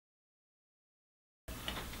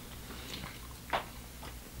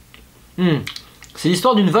C'est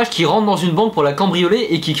l'histoire d'une vache qui rentre dans une banque pour la cambrioler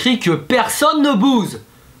et qui crie que personne ne bouse.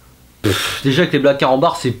 Déjà que les blagues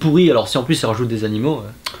carambar c'est pourri, alors si en plus ils rajoutent des animaux...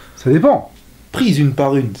 Ça dépend. Prise une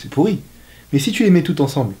par une, c'est pourri. Mais si tu les mets toutes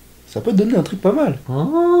ensemble, ça peut te donner un truc pas mal.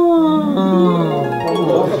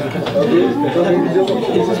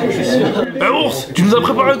 Eh ours, tu nous as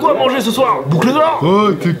préparé quoi à manger ce soir? Boucle d'or?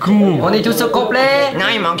 Oh, t'es con. On est tous au complet? Non,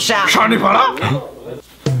 il manque chat. Chat n'est pas là?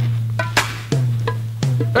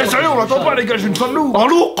 Eh sérieux, on l'attend pas les gars, j'ai une faim de loup. Un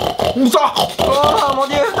loup? Où ça? Oh mon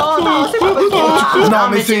dieu, oh non, c'est pas possible. Non,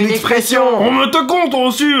 mais c'est une expression. On me te compte, on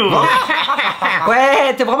sûr.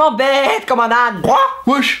 Ouais, t'es vraiment bête comme un âne. Quoi?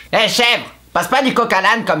 Wesh. Eh chèvre, passe pas du coq à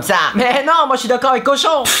l'âne comme ça. Mais non, moi je suis d'accord avec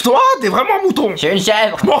cochon. Toi, t'es vraiment un mouton. Je suis une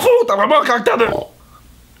chèvre. Je m'en fous, t'as vraiment un caractère de...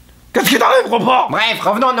 Qu'est-ce qui t'arrive, report? Bref,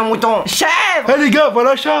 revenons à nos moutons. Chèvre. Eh les gars,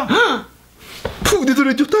 voilà chat. Pouf,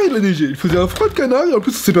 désolé du retard, il a neigé. Il faisait un froid de canard et en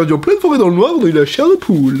plus on s'est perdu en pleine forêt dans le noir, on a eu la chair de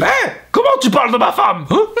poule. Eh, comment tu parles de ma femme?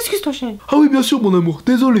 Hein? Excuse-toi, chien. Ah oui, bien sûr, mon amour,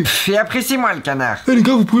 désolé. Fais apprécie-moi le canard. Eh les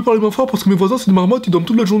gars, vous pouvez parler moins fort parce que mes voisins c'est des marmottes, ils dorment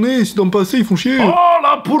toute la journée et s'ils dorment pas assez, ils font chier. Oh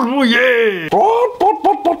la poule mouillée! Eh,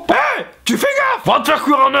 tu fais gaffe! Va te faire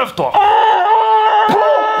cuire un œuf, toi!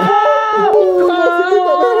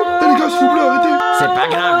 Eh les gars, s'il vous plaît, arrêtez. C'est pas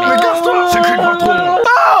grave, Mais casse-toi, c'est qui le patron?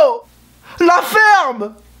 Oh, la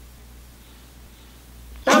ferme.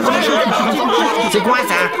 C'est quoi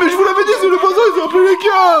ça? Mais je vous l'avais dit, c'est les voisins, ils ont appelé les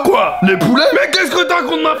gars. Quoi? Les poulets? Mais qu'est-ce que t'as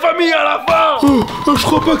contre ma famille à la fin? Oh, je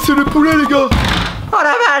crois pas que c'est les poulets, les gars. Oh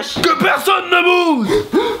la vache. Que personne ne bouge!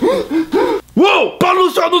 Wow!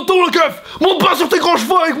 Parle-nous sur un autre ton, le keuf! Monte pas sur tes grands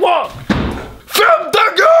chevaux avec moi! Ferme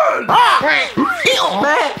ta gueule!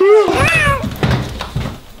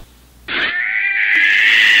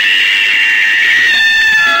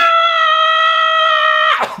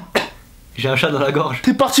 J'ai un chat dans la gorge.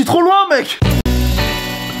 T'es parti trop loin, mec.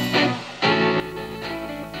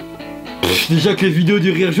 Déjà que les vidéos du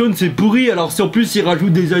Rire Jaune c'est pourri, alors si en plus ils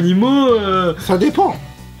rajoutent des animaux... Ça dépend.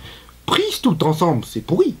 Prise toutes ensemble, c'est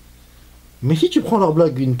pourri. Mais si tu prends leurs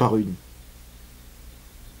blagues une par une.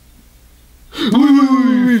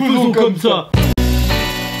 Oui, faisons comme ça.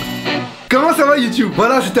 Comment ça va YouTube?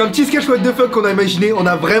 Voilà, c'était un petit sketch what the fuck qu'on a imaginé. On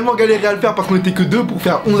a vraiment galéré à le faire parce qu'on était que 2 pour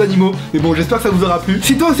faire 11 animaux. Mais bon, j'espère que ça vous aura plu.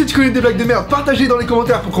 Si toi aussi tu connais des blagues de merde, partagez dans les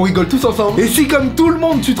commentaires pour qu'on rigole tous ensemble. Et si comme tout le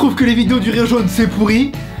monde tu trouves que les vidéos du Rire Jaune c'est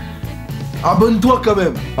pourri, abonne-toi quand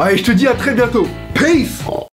même. Allez, je te dis à très bientôt. Peace.